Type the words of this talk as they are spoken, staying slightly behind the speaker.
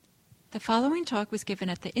The following talk was given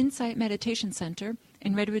at the Insight Meditation Center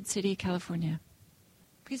in Redwood City, California.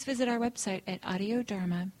 Please visit our website at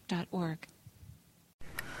audiodharma.org.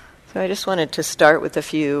 So I just wanted to start with a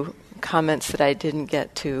few comments that I didn't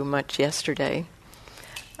get to much yesterday,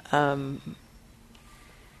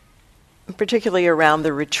 particularly around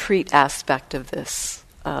the retreat aspect of this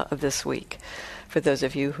week. For those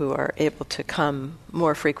of you who are able to come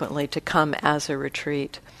more frequently, to come as a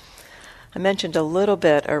retreat. I mentioned a little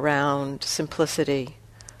bit around simplicity,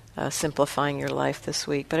 simplifying your life this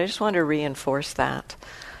week, but I just want to reinforce that.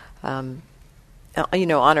 On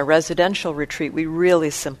a residential retreat, we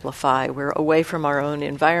really simplify. We're away from our own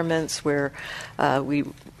environments, where we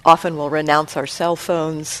often will renounce our cell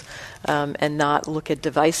phones and not look at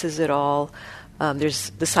devices at all.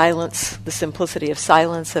 There's the silence, the simplicity of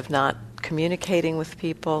silence, of not communicating with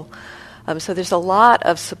people. So there's a lot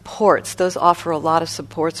of supports. Those offer a lot of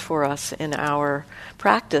supports for us in our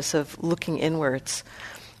practice of looking inwards,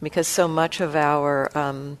 because so much of our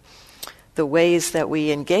the ways that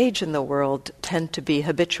we engage in the world tend to be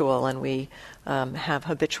habitual, and we have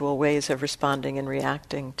habitual ways of responding and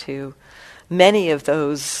reacting to many of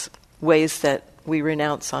those ways that we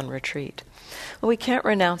renounce on retreat. Well, we can't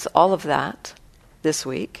renounce all of that this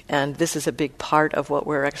week, and this is a big part of what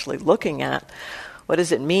we're actually looking at. What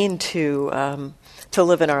does it mean to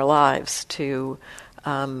live in our lives, to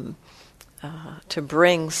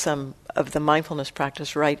bring some of the mindfulness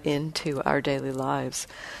practice right into our daily lives?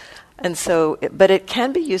 And so, but it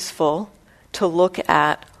can be useful to look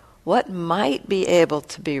at what might be able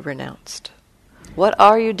to be renounced. What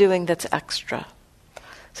are you doing that's extra?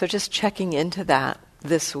 So just checking into that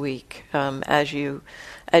this week as you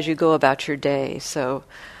go about your day. So.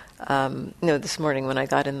 This morning when I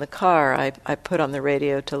got in the car, I put on the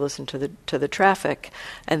radio to listen to the traffic,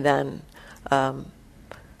 and then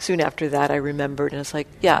soon after that I remembered, and it's like,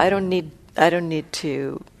 yeah, I don't need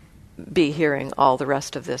to be hearing all the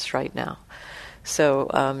rest of this right now.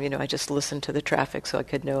 So I just listened to the traffic so I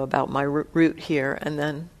could know about my route here, and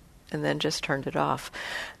then just turned it off.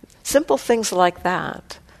 Simple things like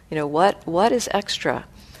that. What is extra?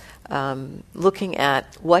 Looking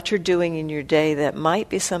at what you're doing in your day that might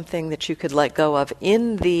be something that you could let go of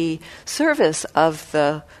in the service of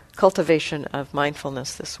the cultivation of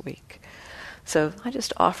mindfulness this week. So I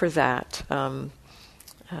just offer that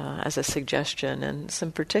as a suggestion, and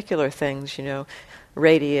some particular things,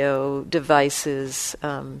 radio, devices,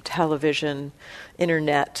 television,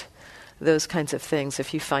 internet, those kinds of things.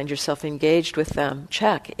 If you find yourself engaged with them,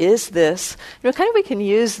 check, is this, we can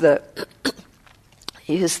use the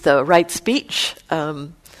right speech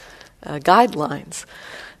guidelines.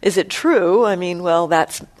 Is it true?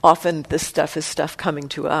 That's often this stuff is stuff coming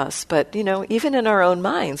to us. But, even in our own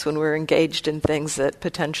minds, when we're engaged in things that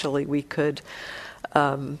potentially we could,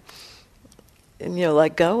 let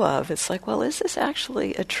go of, it's like, well, is this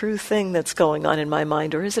actually a true thing that's going on in my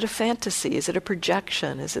mind? Or is it a fantasy? Is it a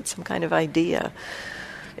projection? Is it some kind of idea?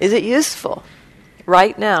 Is it useful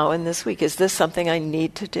right now in this week? Is this something I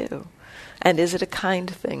need to do? And is it a kind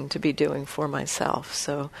thing to be doing for myself?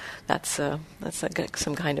 So that's some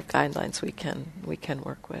kind of guidelines we can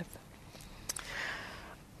work with.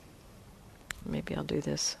 Maybe I'll do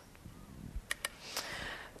this.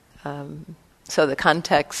 So the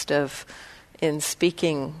context of in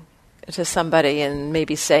speaking to somebody and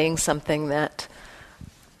maybe saying something that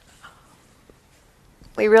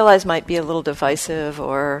we realize might be a little divisive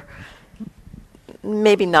or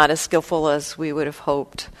maybe not as skillful as we would have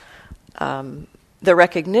hoped. The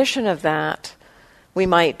recognition of that, we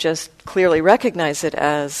might just clearly recognize it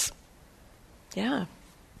as, yeah,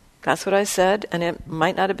 that's what I said, and it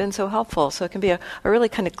might not have been so helpful. So it can be a really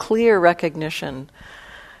kind of clear recognition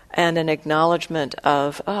and an acknowledgement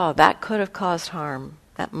of, oh, that could have caused harm.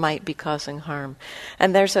 That might be causing harm.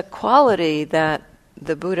 And there's a quality that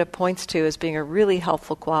the Buddha points to as being a really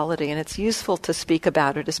helpful quality, and it's useful to speak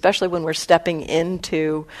about it, especially when we're stepping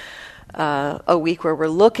into a week where we're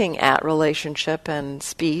looking at relationship and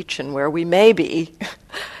speech, and where we may be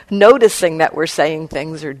noticing that we're saying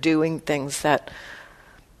things or doing things that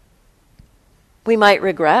we might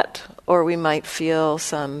regret, or we might feel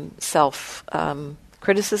some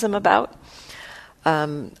self-criticism about.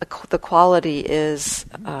 The quality is,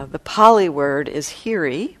 the Pali word is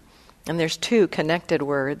hiri, and there's two connected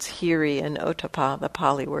words, hiri and ottappa, the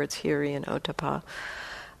Pali words hiri and ottappa.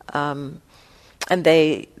 And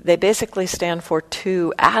they basically stand for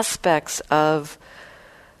two aspects of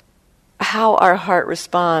how our heart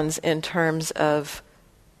responds in terms of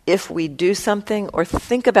if we do something or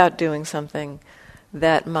think about doing something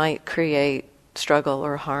that might create struggle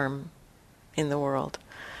or harm in the world.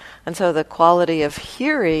 And so the quality of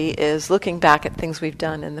hiri is looking back at things we've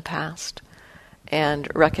done in the past and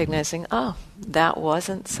recognizing, oh, that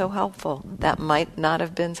wasn't so helpful. That might not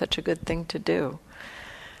have been such a good thing to do.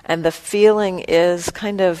 And the feeling is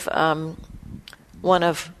kind of one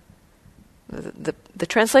of the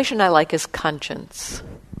translation I like is conscience.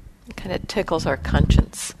 It kind of tickles our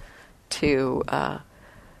conscience to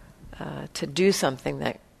do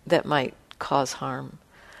something that might cause harm.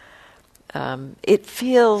 It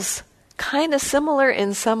feels kind of similar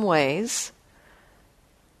in some ways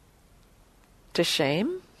to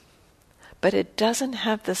shame, but it doesn't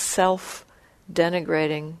have the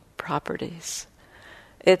self-denigrating properties.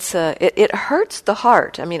 It hurts the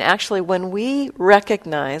heart. I mean, actually, when we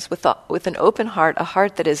recognize with an open heart, a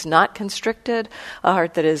heart that is not constricted, a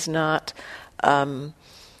heart that is not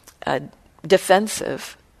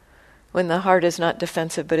defensive, when the heart is not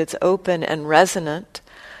defensive but it's open and resonant,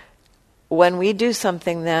 when we do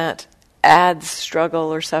something that adds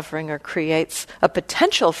struggle or suffering or creates a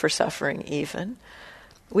potential for suffering even,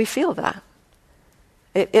 we feel that.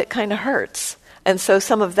 It kind of hurts. And so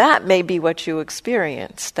some of that may be what you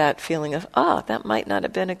experience, that feeling of, that might not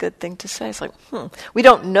have been a good thing to say. It's like, we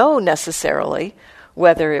don't know necessarily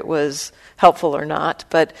whether it was helpful or not,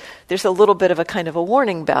 but there's a little bit of a kind of a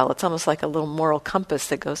warning bell. It's almost like a little moral compass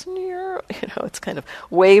that goes, it's kind of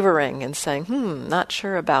wavering and saying, not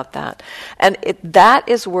sure about that. And that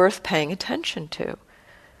is worth paying attention to,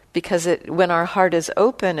 because when our heart is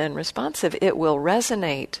open and responsive, it will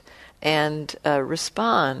resonate and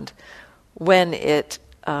respond when it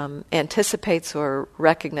anticipates or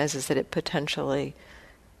recognizes that it potentially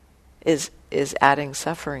is adding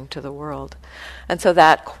suffering to the world. And so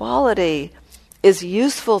that quality is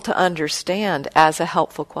useful to understand as a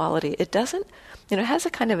helpful quality. It doesn't, it has a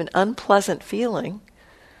kind of an unpleasant feeling,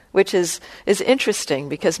 which is interesting,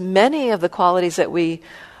 because many of the qualities that we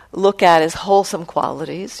look at as wholesome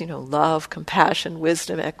qualities, love, compassion,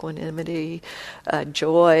 wisdom, equanimity,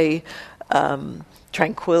 joy,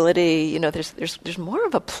 tranquility, there's more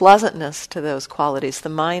of a pleasantness to those qualities. The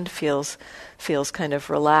mind feels kind of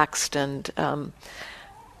relaxed and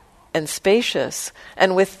spacious.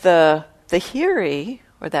 And with the hiri,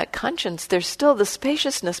 or that conscience, there's still the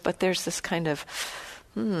spaciousness, but there's this kind of,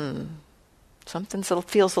 something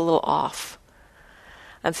feels a little off.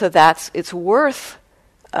 And so it's worth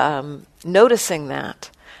noticing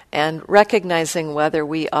that and recognizing whether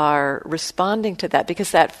we are responding to that,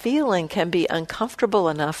 because that feeling can be uncomfortable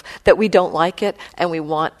enough that we don't like it and we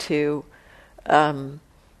want to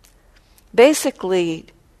basically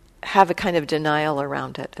have a kind of denial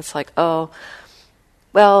around it. It's like,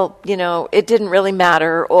 it didn't really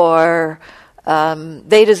matter, or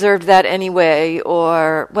they deserved that anyway,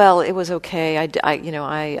 or, well, it was okay, I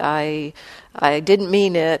didn't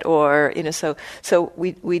mean it, or, so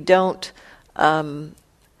we don't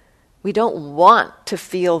want to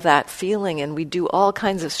feel that feeling, and we do all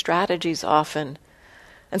kinds of strategies often.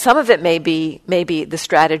 And some of it may be the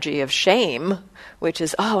strategy of shame, which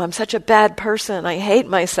is, I'm such a bad person, I hate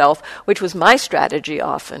myself, which was my strategy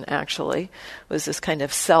often, actually, was this kind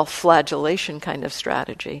of self-flagellation kind of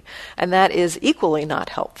strategy. And that is equally not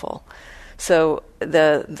helpful. So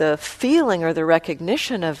the feeling or the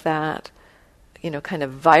recognition of that, kind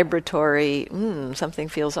of vibratory, something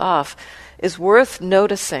feels off, is worth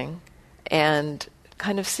noticing and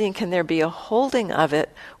kind of seeing, can there be a holding of it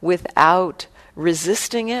without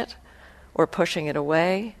resisting it or pushing it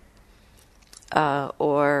away,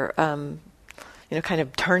 or kind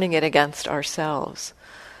of turning it against ourselves.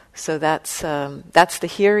 So that's the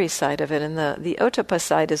hiri side of it, and the ottappa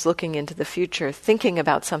side is looking into the future, thinking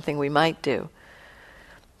about something we might do.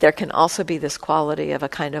 There can also be this quality of a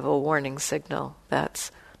kind of a warning signal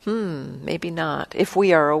that's, maybe not, if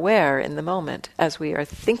we are aware in the moment as we are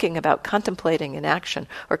thinking about contemplating an action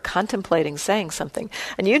or contemplating saying something.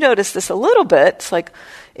 And you notice this a little bit. It's like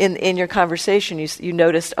in your conversation you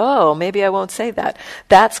noticed, maybe I won't say that.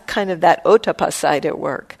 That's kind of that ottappa side at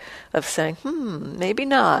work of saying, maybe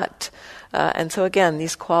not. And so again,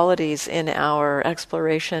 these qualities in our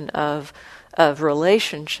exploration of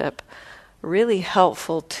relationship, really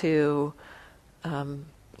helpful to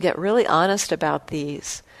get really honest about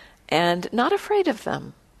these and not afraid of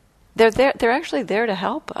them. They're there. They're actually there to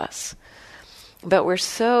help us. But we're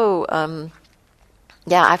so,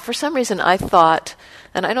 for some reason I thought,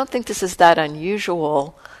 and I don't think this is that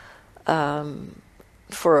unusual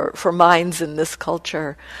for minds in this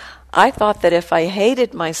culture, I thought that if I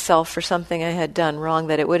hated myself for something I had done wrong,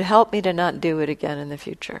 that it would help me to not do it again in the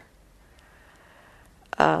future.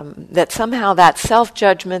 That somehow that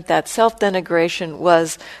self-judgment, that self-denigration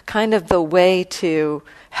was kind of the way to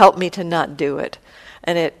help me to not do it.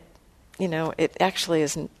 And it actually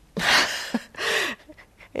isn't.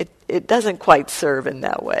 It doesn't quite serve in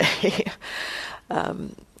that way.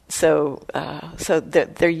 So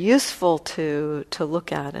they're useful to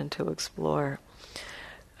look at and to explore.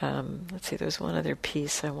 Let's see, there's one other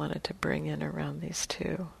piece I wanted to bring in around these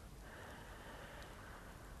two.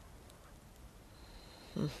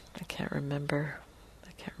 I can't remember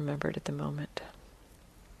it at the moment.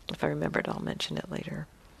 If I remember it, I'll mention it later.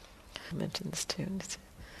 I'll mention this too.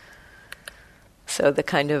 So the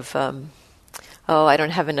kind of, I don't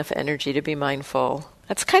have enough energy to be mindful.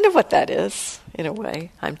 That's kind of what that is, in a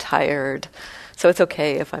way. I'm tired, so it's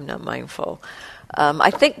okay if I'm not mindful.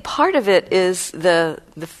 I think part of it is the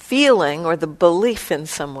feeling or the belief in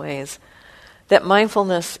some ways that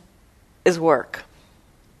mindfulness is work,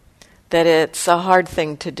 that it's a hard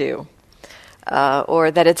thing to do,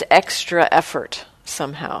 or that it's extra effort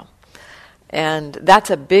somehow. And that's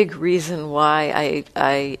a big reason why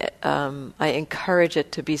I encourage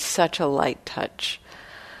it to be such a light touch.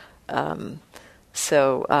 Even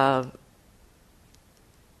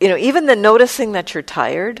the noticing that you're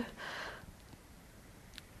tired,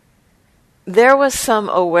 there was some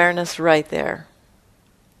awareness right there.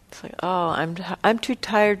 It's like, I'm too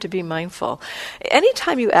tired to be mindful.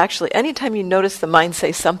 Anytime you notice the mind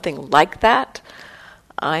say something like that,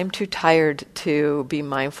 I'm too tired to be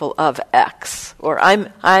mindful of X, or I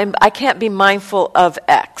can't be mindful of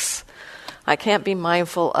X. I can't be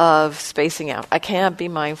mindful of spacing out. I can't be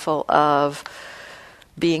mindful of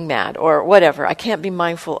being mad, or whatever. I can't be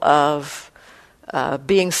mindful of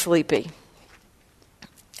being sleepy.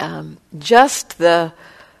 Just the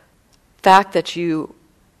fact that you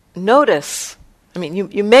notice,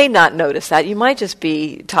 you may not notice that. You might just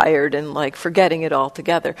be tired and forgetting it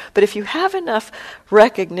altogether. But if you have enough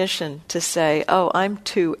recognition to say, I'm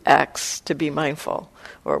too X to be mindful,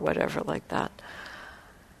 or whatever like that,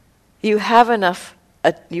 you have enough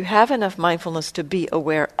mindfulness to be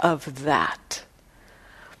aware of that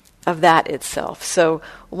itself. So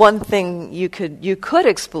one thing you could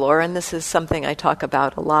explore, and this is something I talk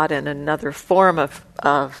about a lot in another form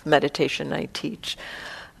of meditation I teach.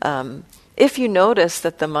 If you notice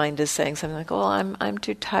that the mind is saying something like, I'm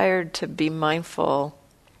too tired to be mindful,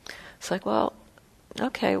 it's like,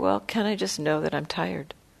 can I just know that I'm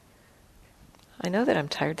tired? I know that I'm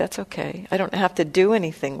tired, that's okay. I don't have to do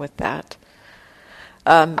anything with that.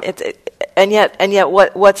 And yet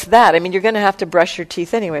what's that? You're going to have to brush your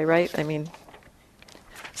teeth anyway, right?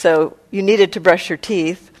 So you needed to brush your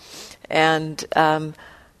teeth, and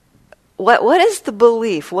what is the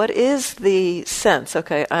belief? What is the sense?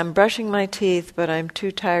 Okay, I'm brushing my teeth, but I'm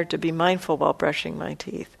too tired to be mindful while brushing my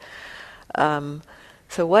teeth.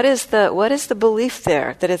 So what is the belief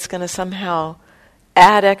there? That it's going to somehow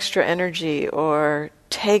add extra energy or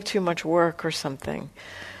take too much work or something.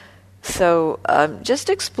 So just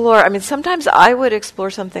explore. Sometimes I would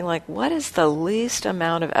explore something like, what is the least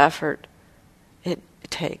amount of effort it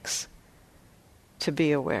takes to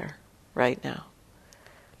be aware right now?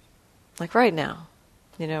 Like right now,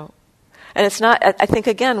 And it's not, I think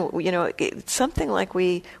again, it's something like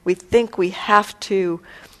we think we have to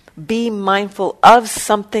be mindful of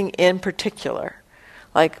something in particular,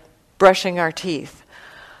 like brushing our teeth.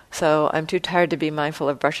 So I'm too tired to be mindful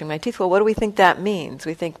of brushing my teeth. Well, what do we think that means?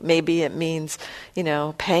 We think maybe it means,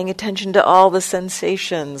 paying attention to all the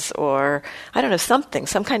sensations, or,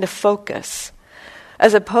 some kind of focus,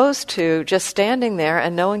 as opposed to just standing there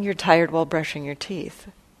and knowing you're tired while brushing your teeth.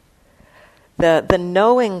 The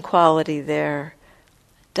knowing quality there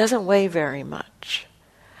doesn't weigh very much.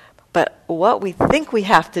 But what we think we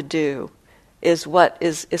have to do is what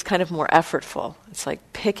is kind of more effortful. It's like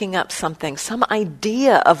picking up something, some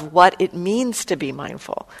idea of what it means to be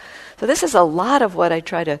mindful. So this is a lot of what I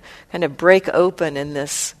try to kind of break open in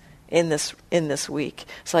this week.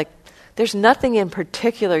 It's like there's nothing in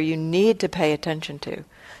particular you need to pay attention to.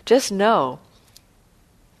 Just know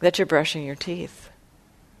that you're brushing your teeth.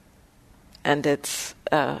 And it's,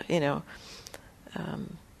 it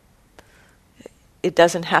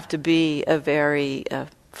doesn't have to be a very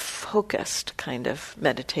focused kind of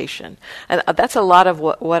meditation. And that's a lot of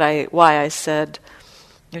why I said,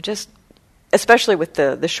 just, especially with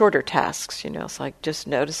the shorter tasks, it's like just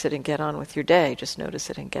notice it and get on with your day. Just notice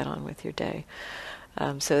it and get on with your day.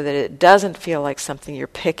 So that it doesn't feel like something you're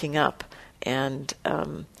picking up and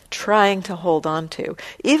trying to hold on to.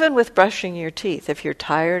 Even with brushing your teeth, if you're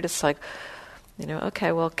tired, it's like,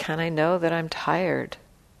 okay, well, can I know that I'm tired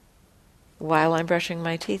while I'm brushing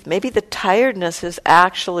my teeth? Maybe the tiredness is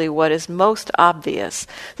actually what is most obvious.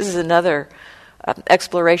 This is another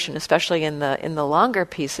exploration, especially in the longer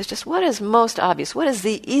piece. It's just what is most obvious? What is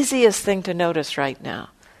the easiest thing to notice right now?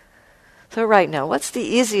 So right now, what's the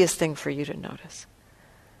easiest thing for you to notice?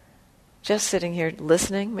 Just sitting here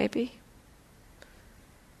listening, maybe?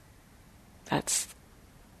 That's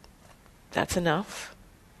enough.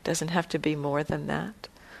 Doesn't have to be more than that.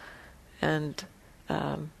 And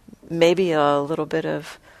maybe a little bit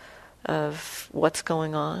of what's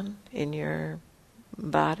going on in your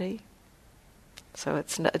body. So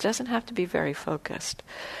it doesn't have to be very focused.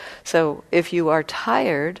 So if you are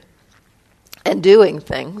tired and doing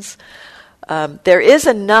things, there is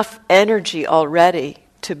enough energy already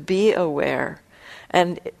to be aware.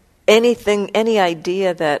 And any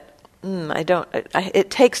idea that it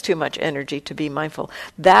takes too much energy to be mindful,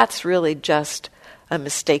 that's really just a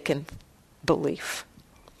mistaken belief.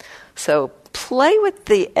 So play with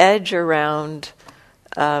the edge around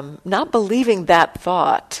not believing that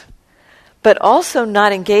thought, but also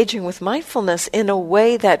not engaging with mindfulness in a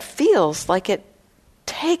way that feels like it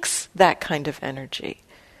takes that kind of energy.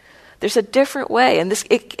 There's a different way, and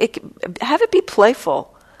have it be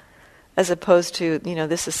playful, as opposed to,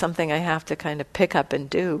 this is something I have to kind of pick up and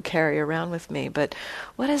carry around with me. But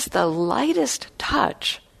what is the lightest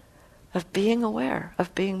touch of being aware,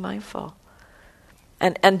 of being mindful?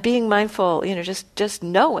 And being mindful, just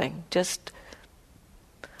knowing,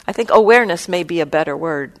 I think awareness may be a better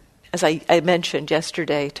word. As I mentioned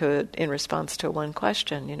yesterday in response to one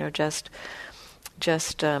question,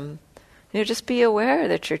 just be aware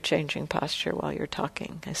that you're changing posture while you're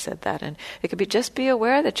talking. I said that. And it could be just be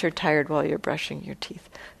aware that you're tired while you're brushing your teeth.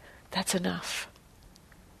 That's enough.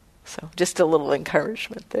 So just a little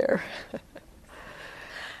encouragement there.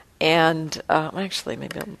 And actually,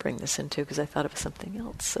 maybe I'll bring this in too, because I thought of something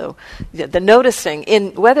else. So the noticing,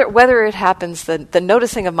 in whether it happens, the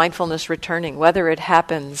noticing of mindfulness returning, whether it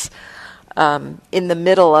happens in the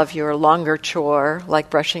middle of your longer chore,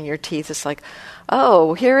 like brushing your teeth, it's like,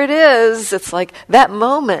 oh, here it is. It's like that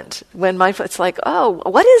moment when it's like, oh,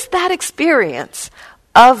 what is that experience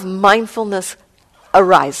of mindfulness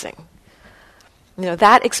arising?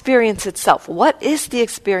 That experience itself. What is the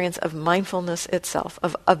experience of mindfulness itself,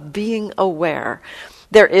 of being aware?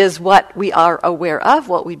 There is what we are aware of,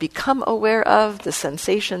 what we become aware of, the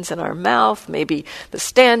sensations in our mouth, maybe the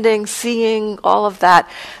standing, seeing, all of that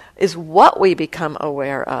is what we become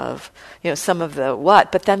aware of, some of the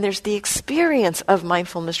what. But then there's the experience of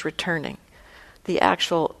mindfulness returning, the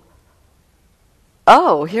actual,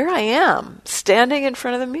 oh, here I am, standing in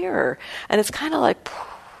front of the mirror. And it's kind of like,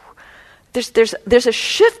 there's a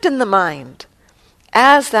shift in the mind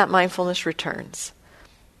as that mindfulness returns.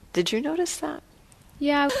 Did you notice that?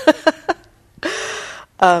 Yeah.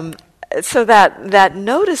 So that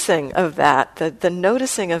noticing of that, the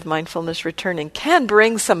noticing of mindfulness returning can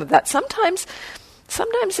bring some of that. Sometimes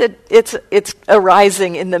it's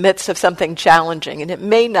arising in the midst of something challenging, and it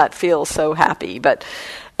may not feel so happy, but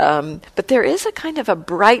there is a kind of a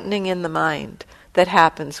brightening in the mind that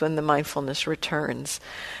happens when the mindfulness returns.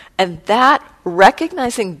 And that,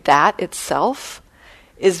 recognizing that itself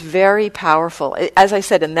is very powerful. As I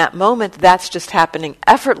said, in that moment, that's just happening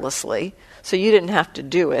effortlessly, so you didn't have to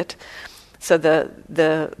do it. So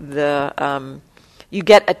you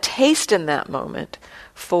get a taste in that moment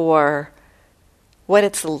for what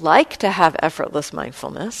it's like to have effortless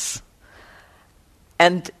mindfulness,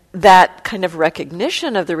 and that kind of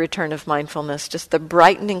recognition of the return of mindfulness, just the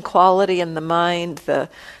brightening quality in the mind, the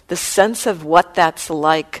sense of what that's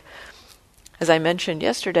like. As I mentioned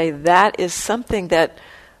yesterday, that is something that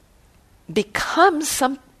we become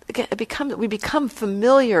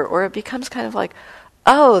familiar, or it becomes kind of like,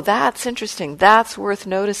 oh, that's interesting, that's worth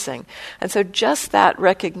noticing. And so just that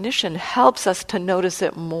recognition helps us to notice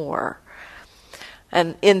it more.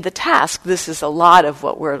 And in the task, this is a lot of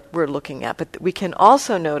what we're looking at, but we can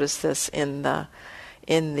also notice this in the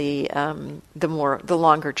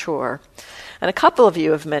longer chore. And a couple of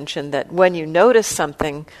you have mentioned that when you notice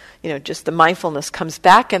something, just the mindfulness comes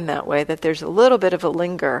back in that way, that there's a little bit of a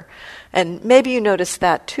linger. And maybe you noticed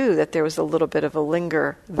that too, that there was a little bit of a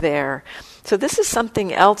linger there. So this is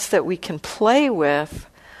something else that we can play with,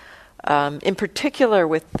 in particular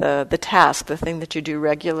with the task, the thing that you do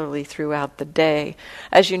regularly throughout the day.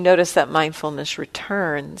 As you notice that mindfulness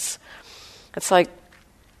returns, it's like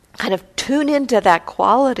kind of tune into that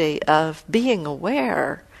quality of being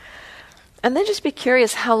aware. And then just be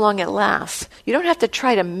curious how long it lasts. You don't have to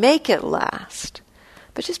try to make it last,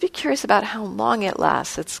 but just be curious about how long it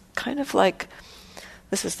lasts. It's kind of like,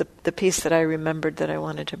 this is the piece that I remembered that I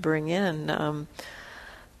wanted to bring in.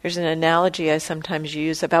 There's an analogy I sometimes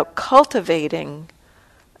use about cultivating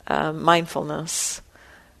mindfulness.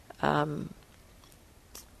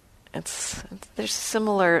 There's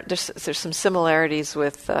some similarities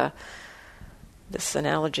with this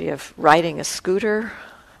analogy of riding a scooter.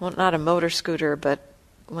 Well, not a motor scooter, but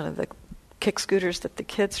one of the kick scooters that the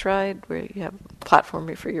kids ride, where you have a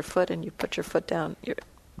platform for your foot and you put your foot down, you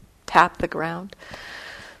tap the ground.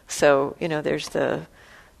 So,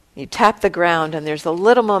 you tap the ground and there's a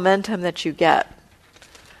little momentum that you get.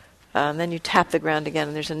 And then you tap the ground again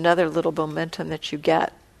and there's another little momentum that you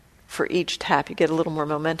get for each tap. You get a little more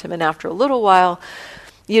momentum. And after a little while,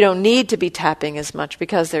 you don't need to be tapping as much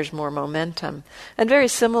because there's more momentum. And very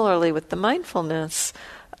similarly with the mindfulness,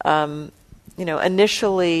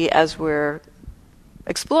 initially as we're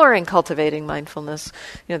exploring cultivating mindfulness,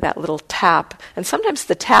 that little tap. And sometimes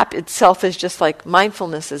the tap itself is just like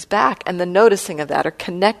mindfulness is back, and the noticing of that or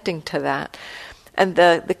connecting to that. And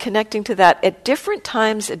the connecting to that at different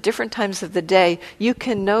times of the day, you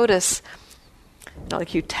can notice,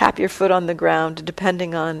 like you tap your foot on the ground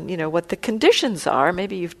depending on, what the conditions are.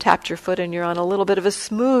 Maybe you've tapped your foot and you're on a little bit of a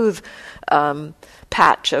smooth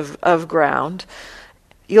patch of ground.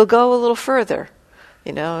 You'll go a little further.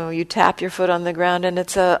 You tap your foot on the ground and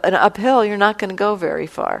it's an uphill, you're not going to go very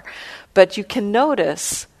far. But you can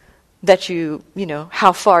notice that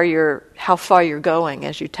how far you're going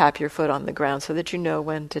as you tap your foot on the ground, so that you know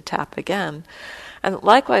when to tap again. And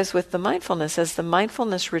likewise with the mindfulness, as the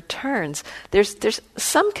mindfulness returns, there's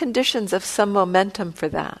some conditions of some momentum for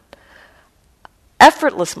that.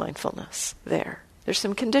 Effortless mindfulness there. There's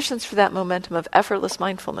some conditions for that momentum of effortless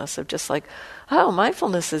mindfulness, of just like, oh,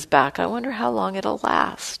 mindfulness is back. I wonder how long it'll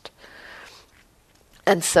last.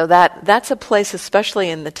 And so that's a place, especially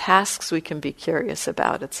in the tasks, we can be curious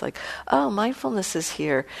about. It's like, oh, mindfulness is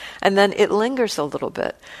here. And then it lingers a little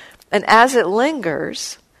bit. And as it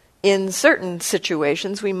lingers, in certain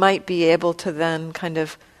situations, we might be able to then kind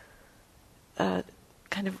of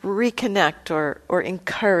reconnect or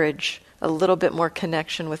encourage a little bit more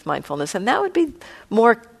connection with mindfulness. And that would be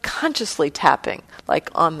more consciously tapping, like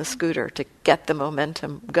on the scooter, to get the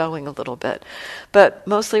momentum going a little bit. But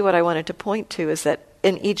mostly what I wanted to point to is that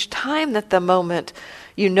in each time that the moment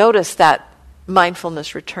you notice that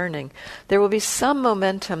mindfulness returning, there will be some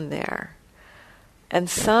momentum there and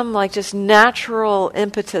some like just natural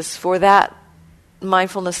impetus for that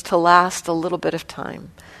mindfulness to last a little bit of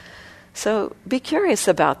time. So be curious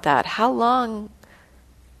about that. How long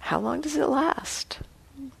does it last?